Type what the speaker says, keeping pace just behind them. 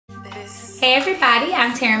Hey everybody,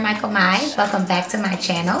 I'm TarynMychalMai. Welcome back to my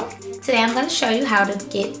channel. Today I'm going to show you how to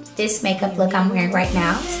get this makeup look I'm wearing right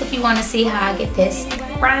now. So if you want to see how I get this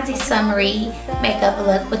bronzy summery makeup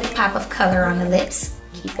look with a pop of color on the lips,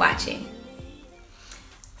 keep watching.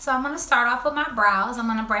 So I'm going to start off with my brows. I'm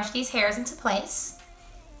going to brush these hairs into place.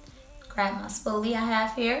 Grab my spoolie I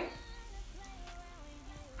have here.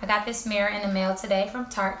 I got this mirror in the mail today from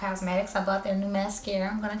Tare Cosmetics. I bought their new mascara.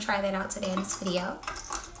 I'm going to try that out today in this video.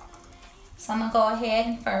 So I'm going to go ahead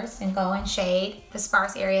and first go and shade the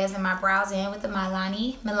sparse areas in my brows in with the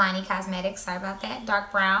Milani Cosmetics, sorry about that,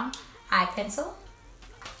 dark brown eye pencil.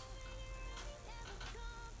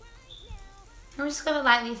 I'm just going to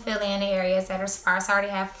lightly fill in the areas that are sparse. I already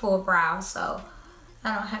have full brows, so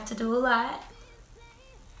I don't have to do a lot.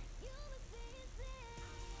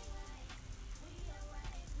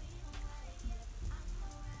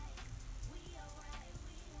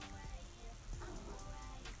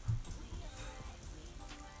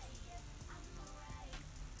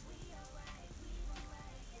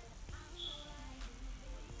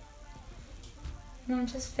 And I'm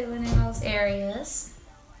just filling in those areas.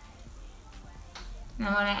 And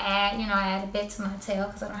I'm going to add, I add a bit to my tail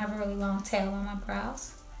because I don't have a really long tail on my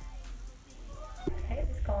brows. Okay,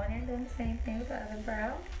 just going in and doing the same thing with the other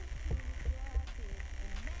brow.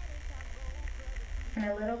 And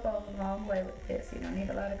a little goes a long way with this. You don't need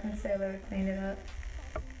a lot of concealer to clean it up.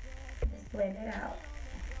 Just blend it out.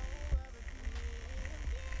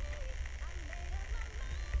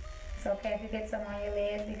 It's okay if you get some on your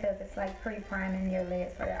lids because it's like pre-priming your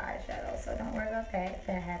lids for your eyeshadow. So don't worry about that if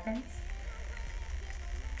that happens.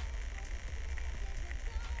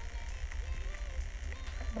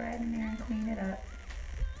 Go right in there and clean it up.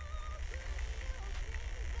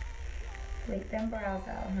 Bleak them brows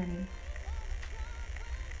out, honey.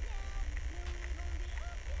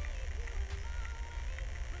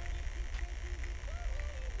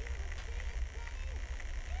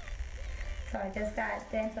 So I just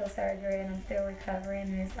got dental surgery and I'm still recovering,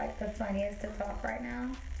 and it's like the funniest to talk right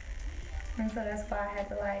now. And so that's why I had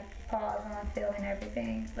to like pause on filming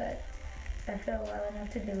everything, but I feel well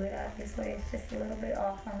enough to do it. Obviously it's just a little bit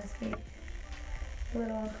off on the speech, a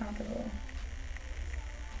little uncomfortable.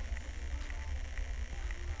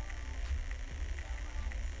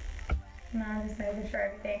 Now I'm just making sure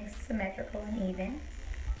everything's symmetrical and even.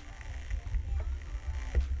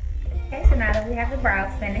 Okay, so now that we have the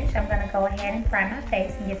brows finished, I'm going to go ahead and prime my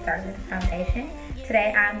face and get started with the foundation.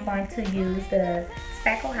 Today I'm going to use the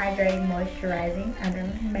Speckle Hydrating Moisturizing Under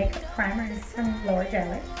Makeup Primer. This is from Velour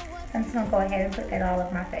Jelly. So I'm just going to go ahead and put that all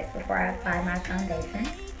over my face before I apply my foundation.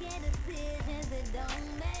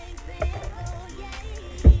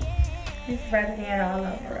 Just rub it in all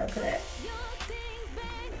over real good.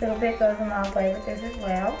 A little bit goes a long way with this as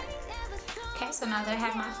well. Okay, so now that I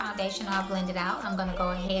have my foundation all blended out, I'm going to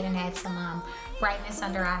go ahead and add some brightness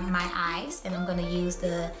under my eyes. And I'm going to use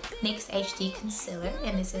the NYX HD Concealer.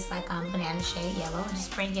 And this is like banana shade yellow. And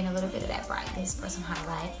just bring in a little bit of that brightness for some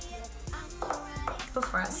highlight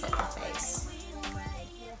before I set the face.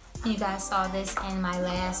 You guys saw this in my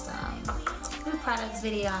last new products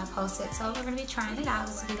video I posted. So we're going to be trying it out.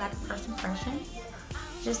 This will be like a first impression.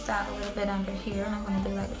 Just dab a little bit under here. And I'm going to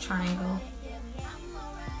do like a triangle.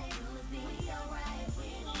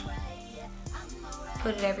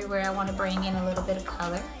 Put it everywhere I want to bring in a little bit of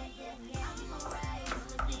color.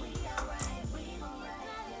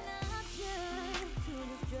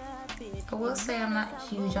 I will say I'm not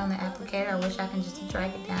huge on the applicator. I wish I can just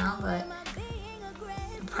drag it down, but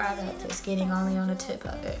the product is getting only on the tip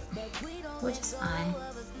of it, which is fine.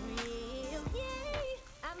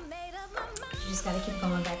 You just gotta keep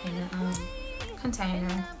going back in the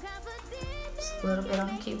container. Just a little bit on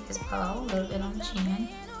the cupid's bow, a little bit on the chin.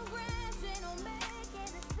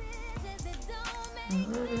 A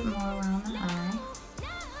little bit more around the eye.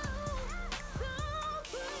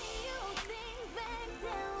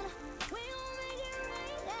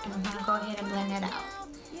 And we're going to go ahead and blend that out.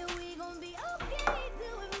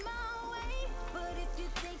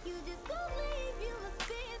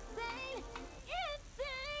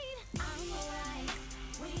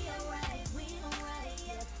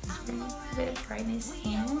 Just bring a bit of brightness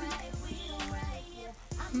in.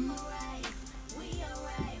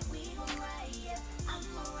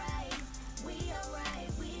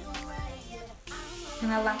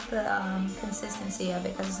 And I like the consistency of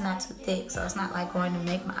it because it's not too thick, so it's not like going to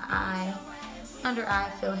make my under eye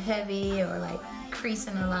feel heavy or like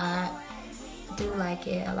creasing a lot. I do like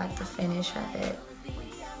it. I like the finish of it.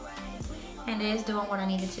 And it is doing what I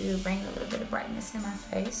needed to do, bring a little bit of brightness in my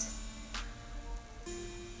face.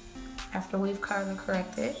 after we've color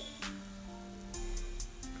corrected.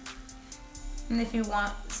 And if you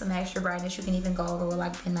want some extra brightness, you can even go over with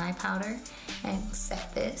like the eye powder and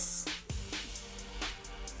set this.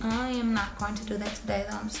 I am not going to do that today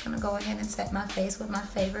though. I'm just gonna go ahead and set my face with my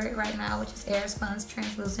favorite right now, which is Airspun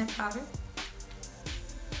Translucent powder.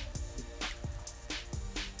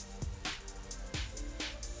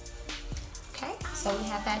 Okay, so we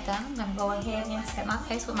have that done. I'm gonna go ahead and set my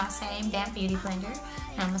face with my same damp beauty blender,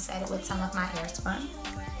 and I'm gonna set it with some of my Airspun.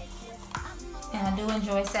 And I do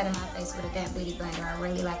enjoy setting my face with a damp beauty blender. I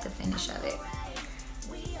really like the finish of it.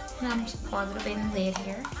 And I'm just pour a little bit in the lid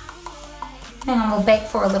here. And I'm gonna bake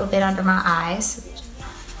for a little bit under my eyes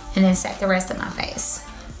and then set the rest of my face.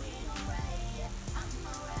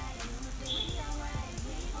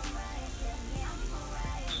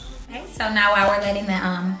 Okay, so now while we're letting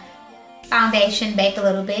the foundation bake a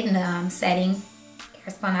little bit in the setting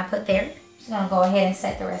Airspun I put there, I'm just gonna go ahead and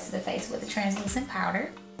set the rest of the face with the translucent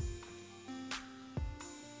powder.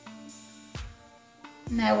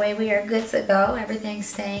 And that way we are good to go. Everything's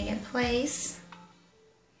staying in place.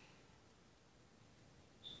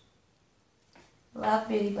 Love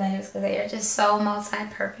beauty blenders because they are just so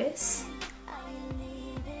multi-purpose.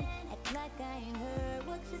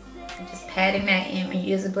 Just patting that in. When you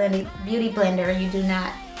use a beauty blender, you do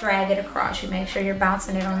not drag it across. You make sure you're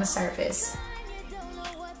bouncing it on the surface.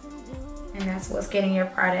 And that's what's getting your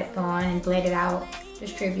product on and blend it out,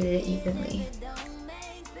 distribute it evenly.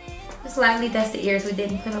 Just lightly dust the ears. We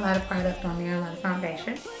didn't put a lot of product on there, a lot of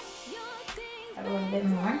foundation. Add a little bit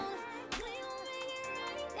more.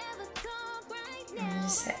 And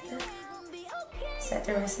just set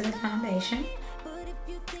the rest of the foundation.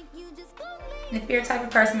 And if you're the type of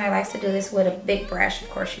person that likes to do this with a big brush, of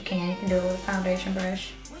course you can. You can do it with a foundation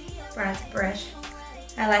brush, bronzer brush.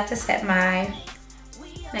 I like to set my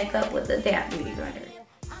makeup with a damp beauty blender.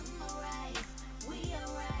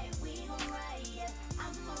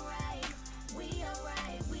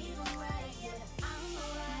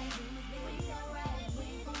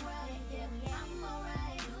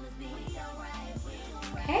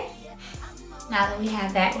 Now that we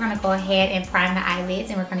have that, we're going to go ahead and prime the eyelids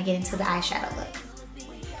and we're going to get into the eyeshadow look.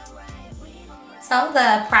 So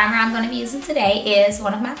the primer I'm going to be using today is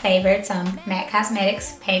one of my favorites, MAC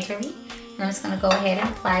Cosmetics Painterly. And I'm just going to go ahead and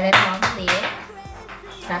apply that along the lid,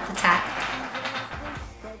 drop the top.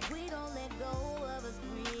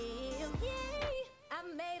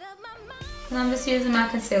 And I'm just using my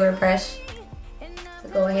concealer brush to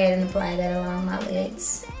go ahead and apply that along my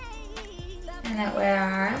lids. And that way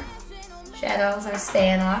our shadows are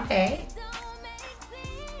staying okay.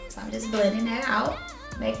 So I'm just blending that out,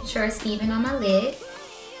 making sure it's even on my lid.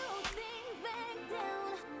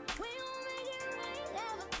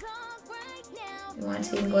 You want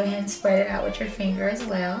to, you can go ahead and spread it out with your finger as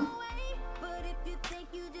well.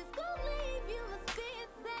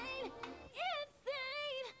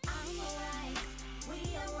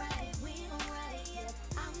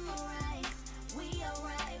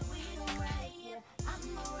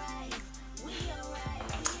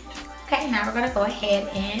 Okay, now we're going to go ahead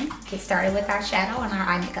and get started with our shadow and our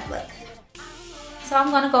eye makeup look. So I'm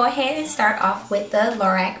going to go ahead and start off with the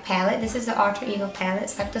Lorac palette. This is the Alter Ego palette.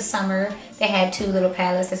 It's like the summer. They had two little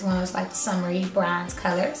palettes. This one was like the summery bronze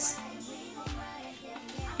colors.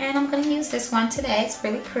 And I'm going to use this one today. It's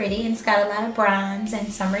really pretty and it's got a lot of bronze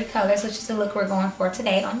and summery colors, which is the look we're going for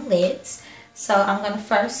today on the lids. So I'm going to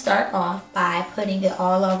first start off by putting it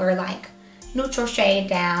all over like neutral shade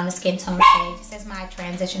down, the skin tone shade. This is my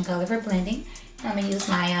transition color for blending. I'm going to use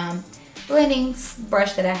my blending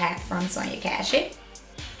brush that I had from Sonia Kashuk.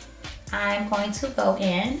 I'm going to go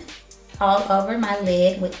in all over my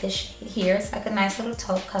lid with this shade here. It's like a nice little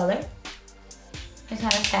taupe color. Just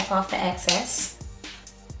going to tap off the excess.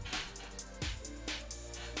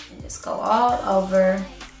 And just go all over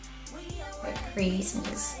the crease and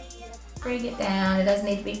just bring it down. It doesn't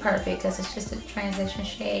need to be perfect because it's just a transition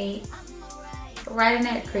shade. But right in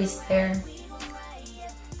that crease there.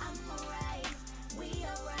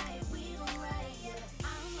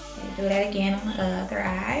 And do that again on the other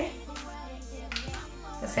eye.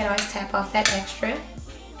 Like I said, always tap off that extra.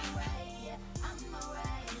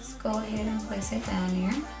 Just go ahead and place it down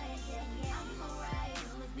there.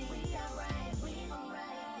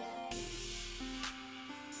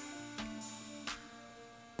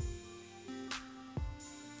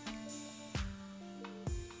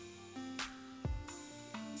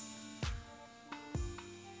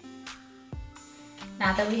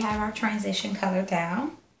 Now that we have our transition color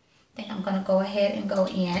down, then I'm going to go ahead and go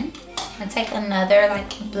in and take another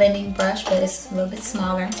like blending brush, but it's a little bit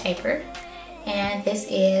smaller and tapered. And this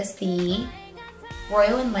is the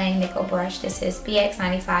Royal and Langnickel brush. This is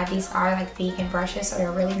BX95. These are like vegan brushes, so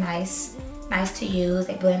they're really nice nice to use.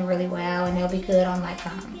 They blend really well, and they'll be good on like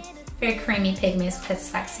very creamy pigments because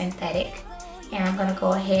it's like synthetic. And I'm gonna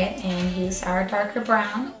go ahead and use our darker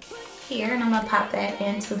brown here, and I'm gonna pop that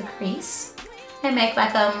into the crease and make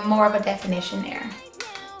like a more of a definition there.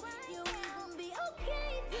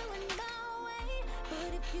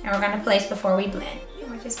 And we're gonna place before we blend.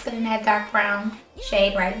 We're just putting that dark brown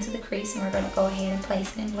shade right into the crease, and we're gonna go ahead and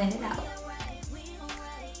place it and blend it out.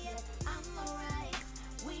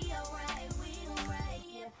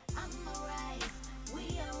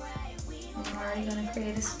 I'm already gonna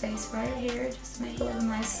create a space right here just to make it look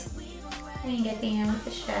nice. And you get the end with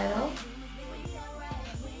the shadow.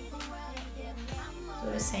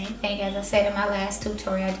 Do the same thing. As I said in my last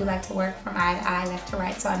tutorial, I do like to work from eye to eye, left to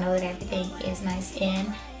right, so I know that everything is nice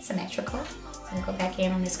and symmetrical. So I'm gonna go back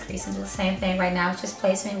in on this crease and do the same thing. Right now it's just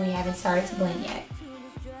placement. We haven't started to blend yet.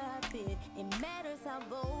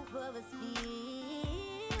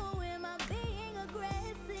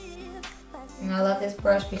 And I love this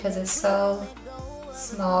brush because it's so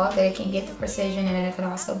small that it can get the precision, and then it can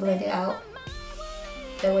also blend it out.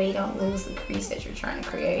 That way you don't lose the crease that you're trying to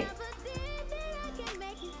create.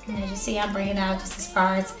 And as you see, I'm bringing it out just as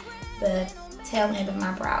far as the tail end of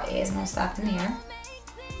my brow is. I'm gonna stop in there.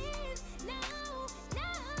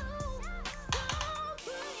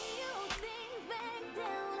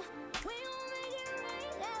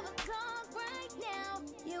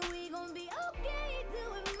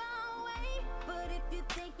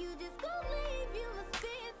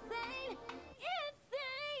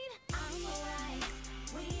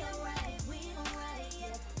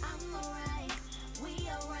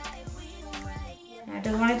 I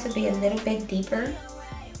do want it to be a little bit deeper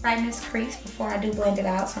right in this crease before I do blend it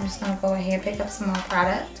out, so I'm just going to go ahead and pick up some more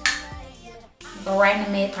product. Go right in the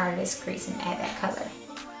mid part of this crease and add that color.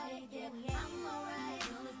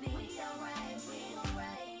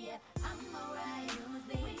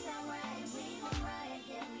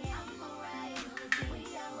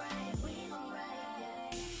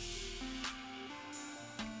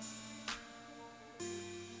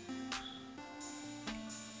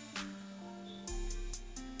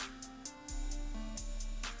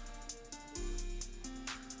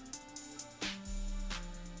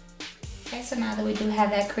 Okay, so now that we do have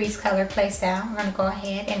that crease color placed down, we're going to go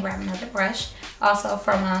ahead and grab another brush, also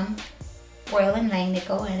from Royal and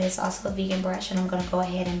Langnickel, and it's also a vegan brush, and I'm going to go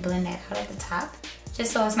ahead and blend that out at the top,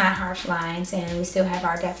 just so it's not harsh lines, and we still have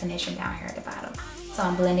our definition down here at the bottom. So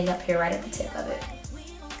I'm blending up here right at the tip of it.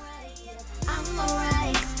 I'm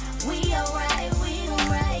alright, we alright, we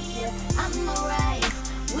alright, yeah. I'm alright,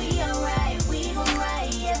 we alright, we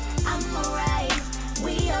alright, yeah. I'm alright,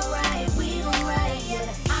 we alright, we alright,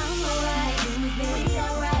 yeah. I'm alright, we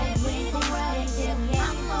alright, we alright, yeah.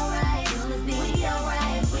 I'm alright, we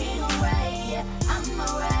alright, we alright, yeah. I'm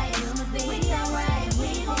alright, we alright,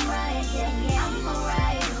 we alright, yeah. I'm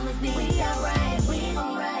alright, we alright, we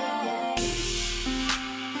alright, yeah.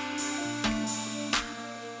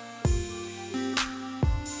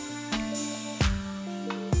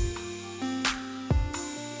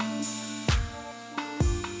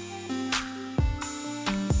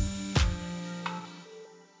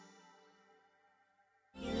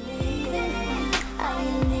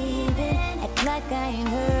 Like I ain't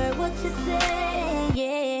heard what you say,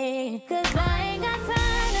 yeah. Cause I ain't got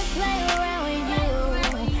time to play around with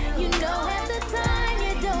you. You know at the time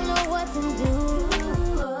you don't know what to do.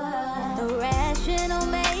 Irrational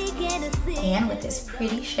making a scene. And with this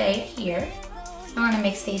pretty shade here, I want to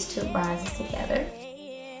mix these two bronzes together.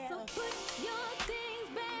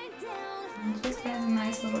 And just have a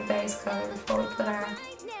nice little base color before we put our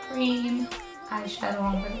cream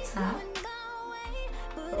eyeshadow over the top.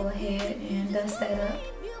 Go ahead and dust that up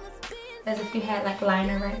as if you had like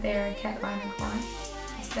liner right there, a cat liner going.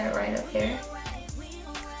 Just that right up there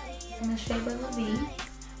in the shape of a V.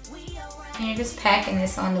 And you're just packing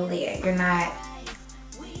this on the lid. You're not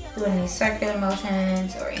doing any circular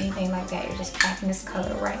motions or anything like that. You're just packing this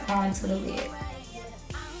color right onto the lid.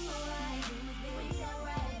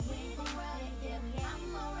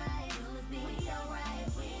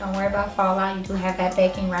 Don't worry about fallout. You do have that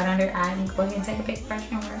baking right under your eye. And go ahead and take a big brush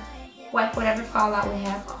and wipe whatever fallout we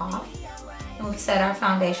have off. And we've set our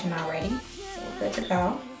foundation already, so we're good to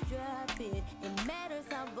go.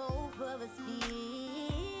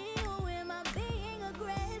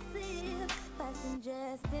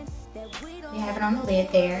 We have it on the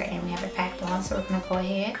lid there, and we have it packed on, so we're going to go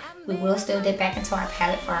ahead. We will still dip back into our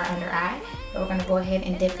palette for our under eye, but we're going to go ahead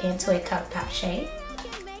and dip into a Colourpop shade.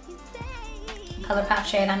 Colourpop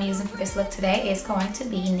shade I'm using for this look today is going to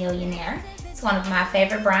be Nillionare. It's one of my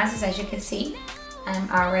favorite bronzes, as you can see. I'm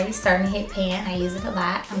already starting to hit pan. I use it a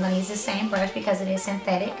lot. I'm going to use the same brush because it is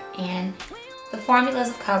synthetic, and the formulas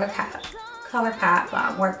of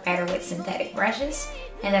Colourpop work better with synthetic brushes.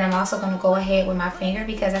 And then I'm also going to go ahead with my finger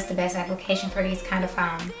because that's the best application for these kind of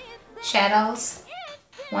shadows.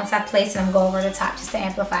 Once I place it, I'm going to go over the top just to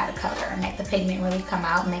amplify the color and make the pigment really come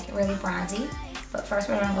out and make it really bronzy. But first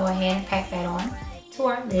we're going to go ahead and pack that on to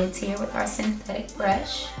our lids here with our synthetic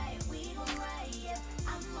brush.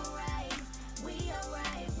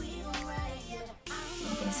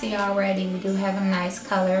 You can see already we do have a nice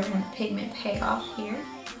color and the pigment payoff here.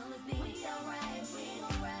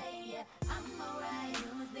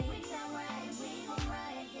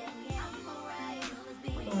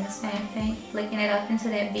 Doing the same thing, flicking it up into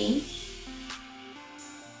that V.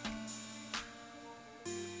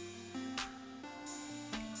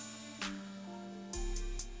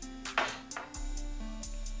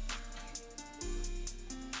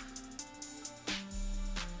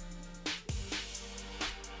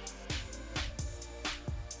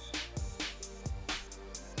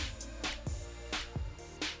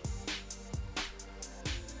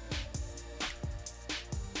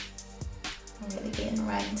 Really getting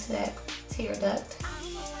right into that tear duct.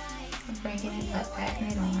 I'm bringing it up, packing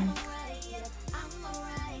it on.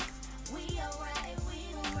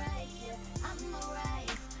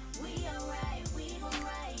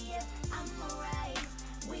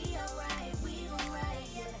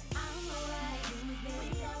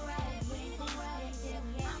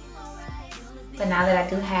 But now that I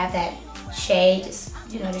do have that shade just,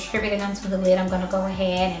 distributed onto the lid, I'm going to go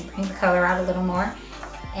ahead and bring the color out a little more.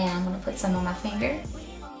 And I'm going to put some on my finger.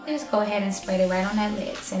 And just go ahead and spread it right on that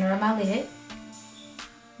lid, center of my lid.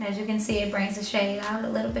 And as you can see, it brings the shade out a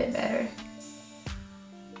little bit better.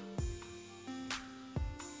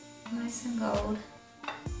 Nice and gold.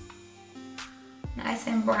 Nice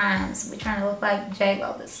and bronze. We're trying to look like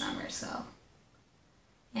J-Lo this summer, so.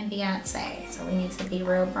 And Beyonce, so we need to be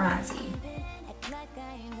real bronzy.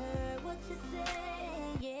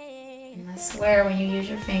 And I swear when you use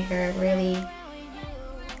your finger, it really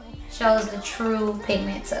shows the true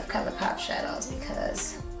pigments of Colourpop shadows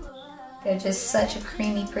because they're just such a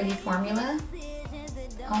creamy, pretty formula.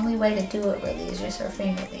 The only way to do it really is just her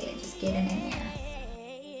finger lid, just getting in there.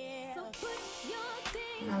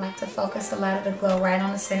 And I like to focus a lot of the glow right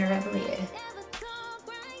on the center of the lid.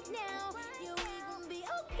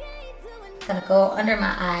 I'm gonna go under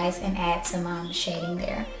my eyes and add some shading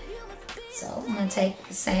there. So I'm gonna take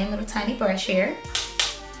the same little tiny brush here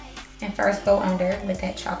and first go under with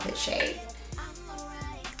that chocolate shade.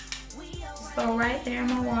 Just go right there in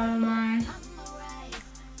my waterline.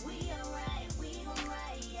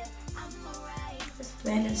 Just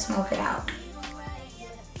blend and smoke it out.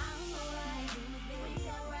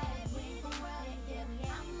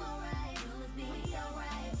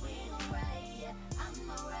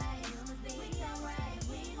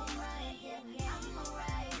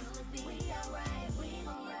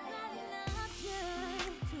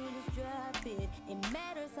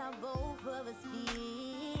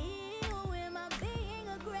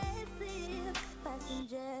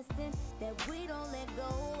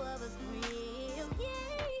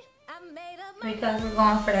 Because we're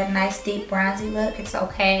going for that nice deep bronzy look, it's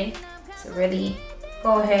okay to really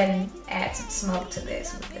go ahead and add some smoke to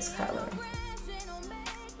this with this color.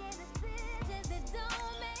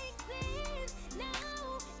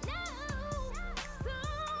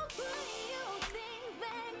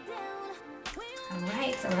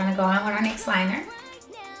 Alright, so we're going to go on with our next liner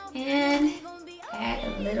and add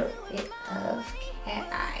a little bit of cat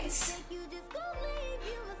eyes.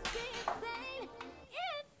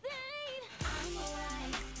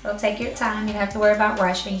 So take your time, you don't have to worry about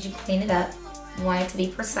rushing, you can clean it up. You want it to be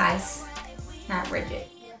precise, not rigid.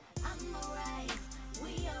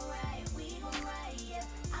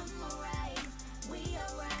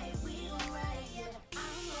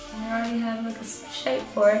 And we already have like a shape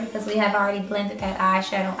for it because we have already blended that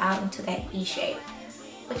eyeshadow out into that V shape,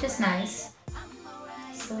 which is nice.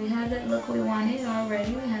 So we have that look we wanted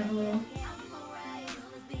already. We have a little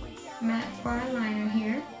matte for our liner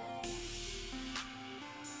here.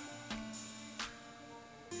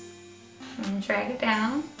 And drag it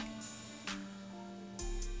down.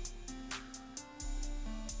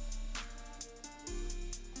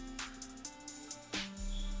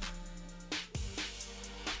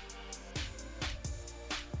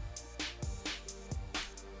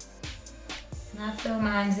 And I fill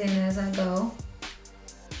mine in as I go.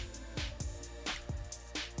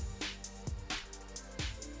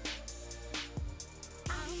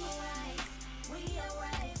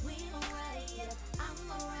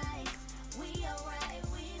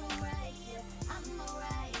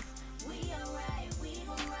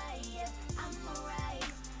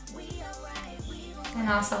 And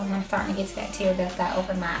also when I'm starting to get to that tear duct, I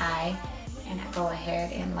open my eye and I go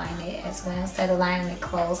ahead and line it as well. Instead of lining it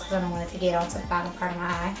closed, because I don't want it to get onto the bottom part of my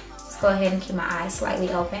eye, just go ahead and keep my eye slightly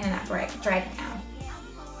open and I drag it down.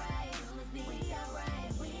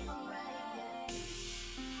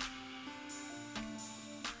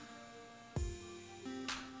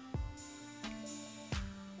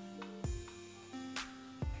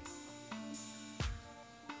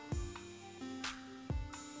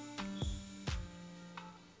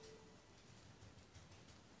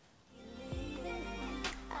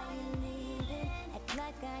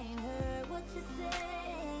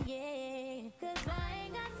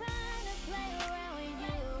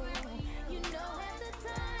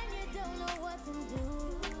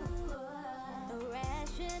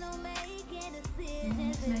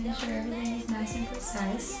 Making sure everything is nice and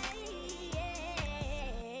precise.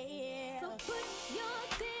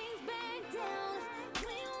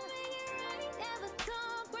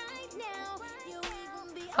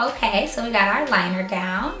 Okay, so we got our liner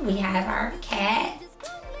down. We have our cat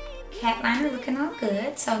liner looking all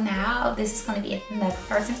good. So now this is going to be another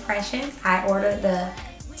first impressions. I ordered the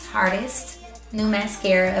Tarteist new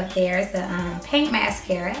mascara of theirs, the paint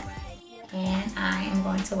mascara. And I am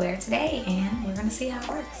going to wear it today and we're going to see how it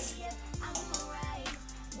works.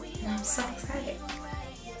 And I'm so excited.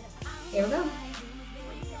 Here we go.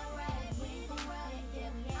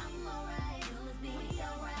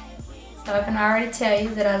 So I can already tell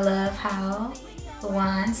you that I love how the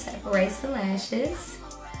wand separates the lashes.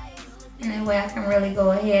 And that way I can really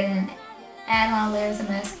go ahead and add on layers of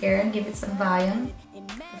mascara and give it some volume.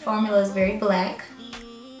 The formula is very black,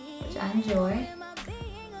 which I enjoy.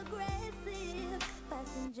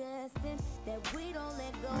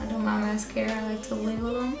 When I do my mascara, I like to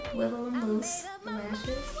wiggle them loose, the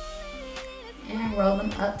lashes, and roll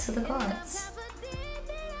them up to the guards.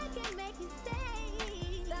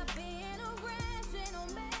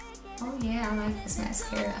 Oh yeah, I like this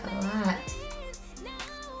mascara a lot.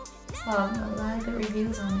 Saw a lot of good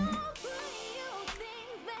reviews on it.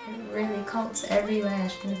 It really coats every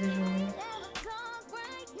lash individually.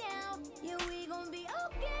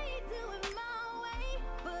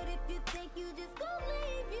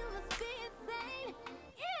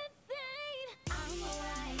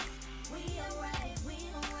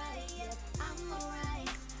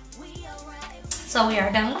 So we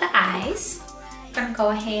are done with the eyes. I'm gonna go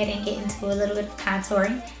ahead and get into a little bit of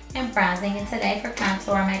contouring and bronzing. And today for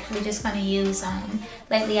contour, I'm actually just gonna use,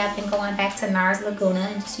 lately I've been going back to Nars Laguna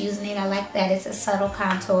and just using it. I like that it's a subtle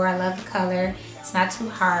contour. I love the color. It's not too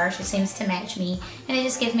harsh. It seems to match me. And it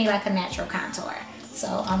just gives me like a natural contour.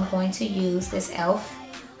 So I'm going to use this e.l.f.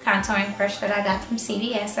 contouring brush that I got from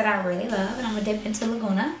CVS that I really love. And I'm gonna dip into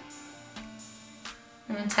Laguna.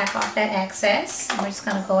 I'm going to tap off that excess. And we're just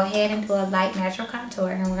going to go ahead and do a light natural contour.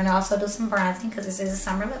 And we're going to also do some bronzing because this is a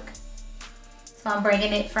summer look. So I'm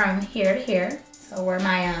bringing it from here to here. So where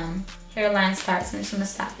my hairline starts, I'm just going to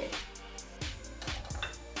stop it.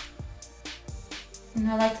 And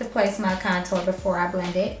I like to place my contour before I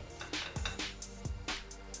blend it.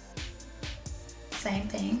 Same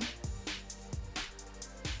thing.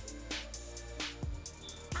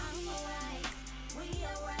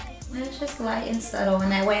 And it's just light and subtle, and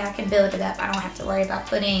that way I can build it up. I don't have to worry about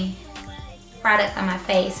putting product on my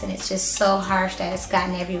face and it's just so harsh that it's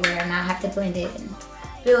gotten everywhere, and I have to blend it and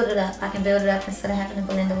build it up. I can build it up instead of having to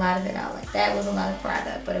blend a lot of it out. Like that was a lot of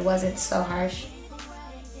product, but it wasn't so harsh.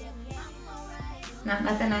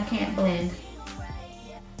 Nothing I can't blend.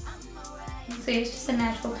 See, it's just a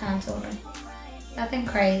natural contour. Nothing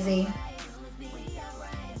crazy.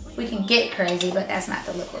 We can get crazy, but that's not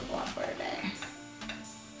the look we're going for today.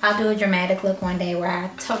 I'll do a dramatic look one day where I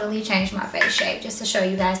totally change my face shape just to show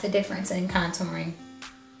you guys the difference in contouring.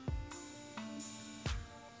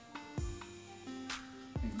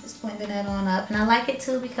 Just blending that on up. And I like it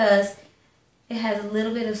too because it has a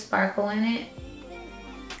little bit of sparkle in it.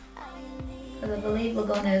 Because I believe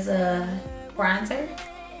Laguna is a bronzer.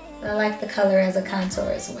 But I like the color as a contour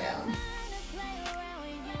as well.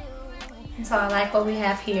 And so I like what we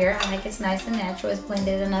have here. I like it's nice and natural. It's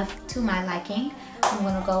blended enough to my liking. I'm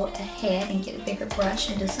going to go ahead and get a bigger brush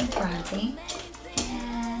and do some bronzing.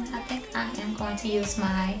 And I think I am going to use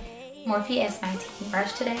my Morphe S19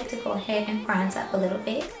 brush today to go ahead and bronze up a little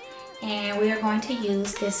bit. And we are going to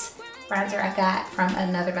use this bronzer I got from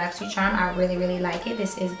another BoxyCharm. I really, really like it.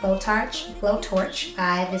 This is Blowtorch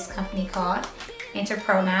by this company called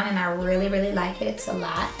Pronoun, and I really, really like it. It's a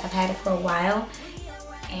lot. I've had it for a while.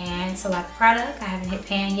 And it's a lot of product. I haven't hit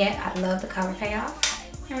pan yet. I love the color payoff.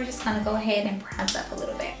 And we're just going to go ahead and bronze up a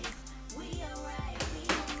little bit.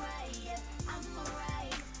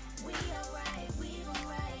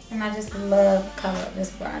 And I just love the color of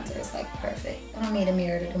this bronzer. It's like perfect. I don't need a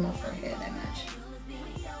mirror to do my forehead that much.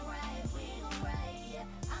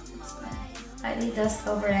 Lightly dust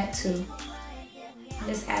over that too.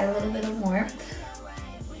 Just add a little bit of warmth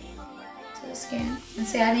to the skin. And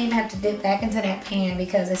see, I didn't even have to dip back into that pan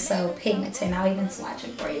because it's so pigmented. I'll even swatch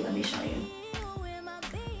it for you. Let me show you.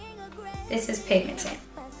 This is pigmented.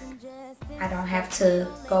 I don't have to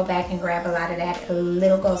go back and grab a lot of that. A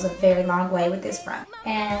little goes a very long way with this bronzer.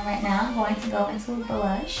 And right now I'm going to go into a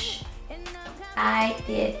blush. I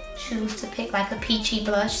did choose to pick like a peachy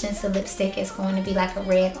blush since the lipstick is going to be like a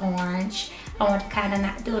red orange. I want to kind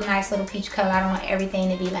of do a nice little peach color. I don't want everything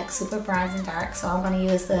to be like super bronze and dark. So I'm going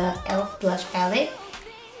to use the e.l.f. blush palette.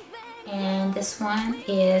 And this one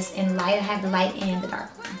is in light. I have the light and the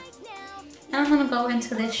dark one. Now I'm going to go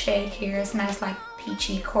into this shade here. It's nice like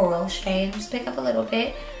peachy coral shade. Just pick up a little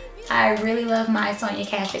bit. I really love my Sonia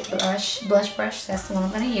Kashuk blush brush. That's the one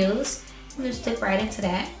I'm going to use. I'm just dip right into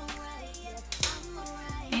that.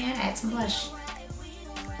 And add some blush.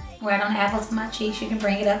 Right on the apples of my cheeks. You can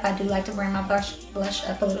bring it up. I do like to bring my blush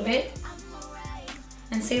up a little bit.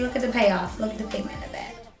 And see, look at the payoff. Look at the pigment of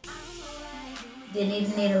that. Didn't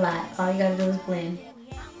even need a lot. All you gotta do is blend.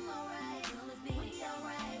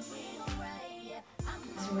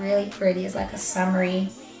 It's really pretty. It's like a summery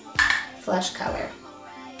flush color.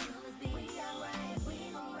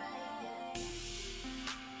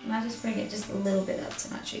 And I just bring it just a little bit up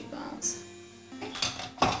to my cheekbones.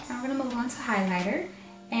 Now we're gonna move on to highlighter.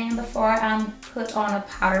 And before I put on a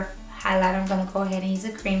powder highlighter, I'm gonna go ahead and use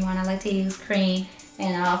a cream one. I like to use cream,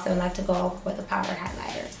 and I also like to go with a powder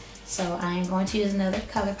highlighter. So I'm going to use another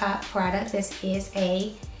Colourpop product. This is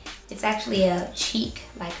it's actually a cheek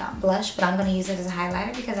like blush, but I'm gonna use it as a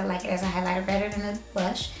highlighter because I like it as a highlighter better than a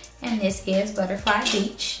blush. And this is Butterfly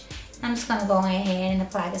Beach. I'm just gonna go ahead and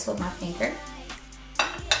apply this with my finger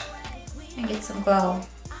and get some glow.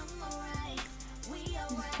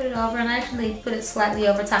 Just put it over, and I actually put it slightly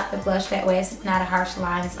over top the blush. That way it's not a harsh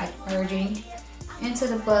line. It's like merging into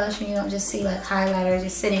the blush, and you don't just see like highlighter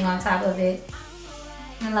just sitting on top of it.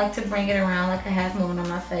 And I like to bring it around like a half moon on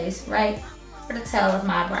my face, right where the tail of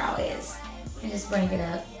my brow is. And just bring it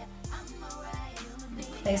up.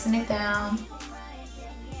 Placing it down.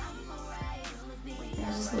 And I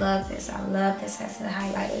just love this. I love this as a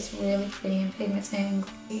highlighter. It's really pretty and pigmented and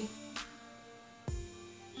glowy.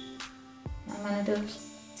 I'm gonna do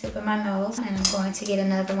tip of my nose, and I'm going to get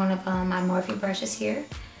another one of my Morphe brushes here.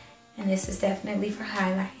 And this is definitely for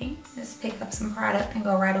highlighting. Just pick up some product and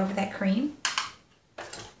go right over that cream.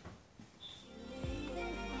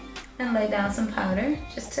 And lay down some powder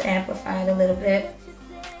just to amplify it a little bit.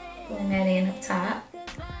 Blend that in up top.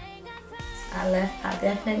 I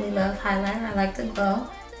definitely love highlighter. I like to glow.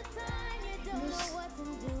 Just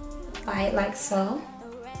apply it like so.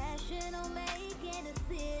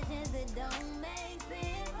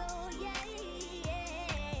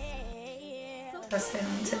 Press it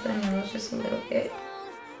on the tip of the nose just a little bit.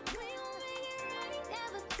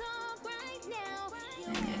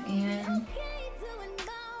 Bring that in.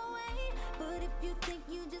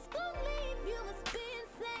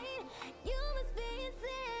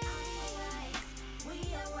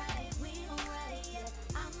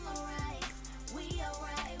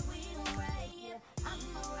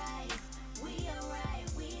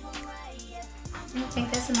 I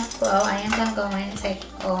think that's enough glow. I am going to go in and take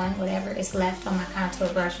on whatever is left on my contour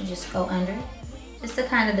brush and just go under, just to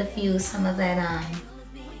kind of diffuse some of that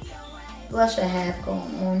blush I have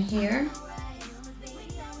going on here.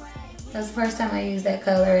 That's the first time I use that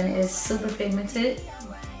color, and it is super pigmented,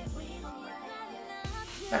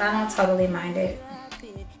 but I don't totally mind it.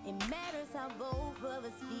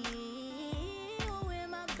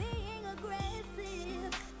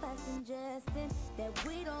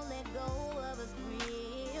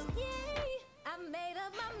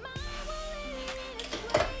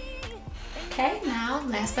 Okay, now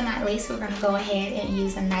last but not least, we're going to go ahead and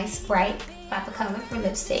use a nice bright pop of color for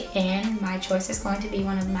lipstick, and my choice is going to be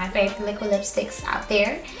one of my favorite liquid lipsticks out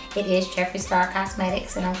there. It is Jeffree Star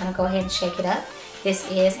Cosmetics, and I'm going to go ahead and shake it up.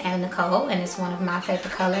 This is Nicole, and it's one of my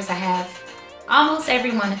favorite colors. I have almost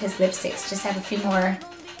every one of his lipsticks, just have a few more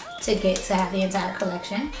to get to have the entire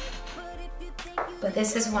collection. But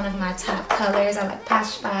this is one of my top colors. I like Posh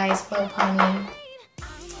Spice, Blow Pony,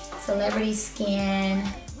 Celebrity Skin.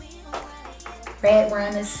 Red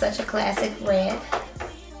Rum is such a classic red.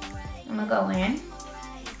 I'm gonna go in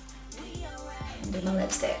and do my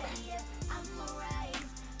lipstick.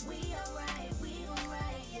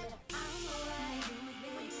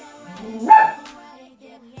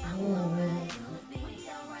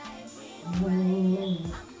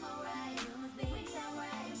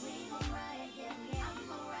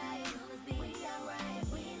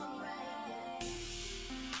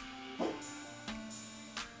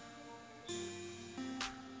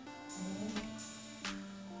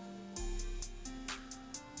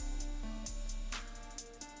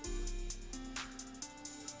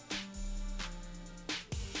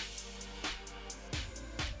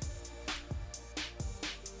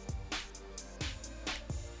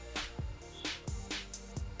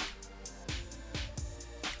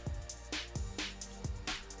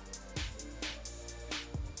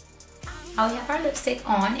 Oh, we have our lipstick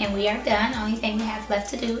on and we are done. Only thing we have left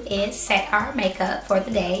to do is set our makeup for the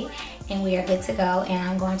day and we are good to go. And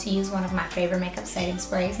I'm going to use one of my favorite makeup setting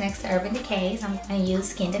sprays next to Urban Decay's. I'm going to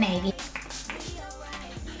use Skindinavia.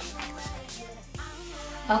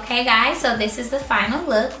 Okay guys, so this is the final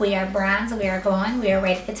look. We are bronzed, we are glowing, we are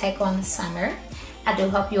ready to take on the summer. I do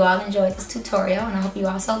hope you all enjoyed this tutorial and I hope you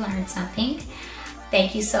also learned something.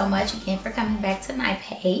 Thank you so much again for coming back to my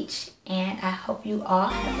page and I hope you all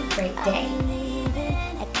have a great day.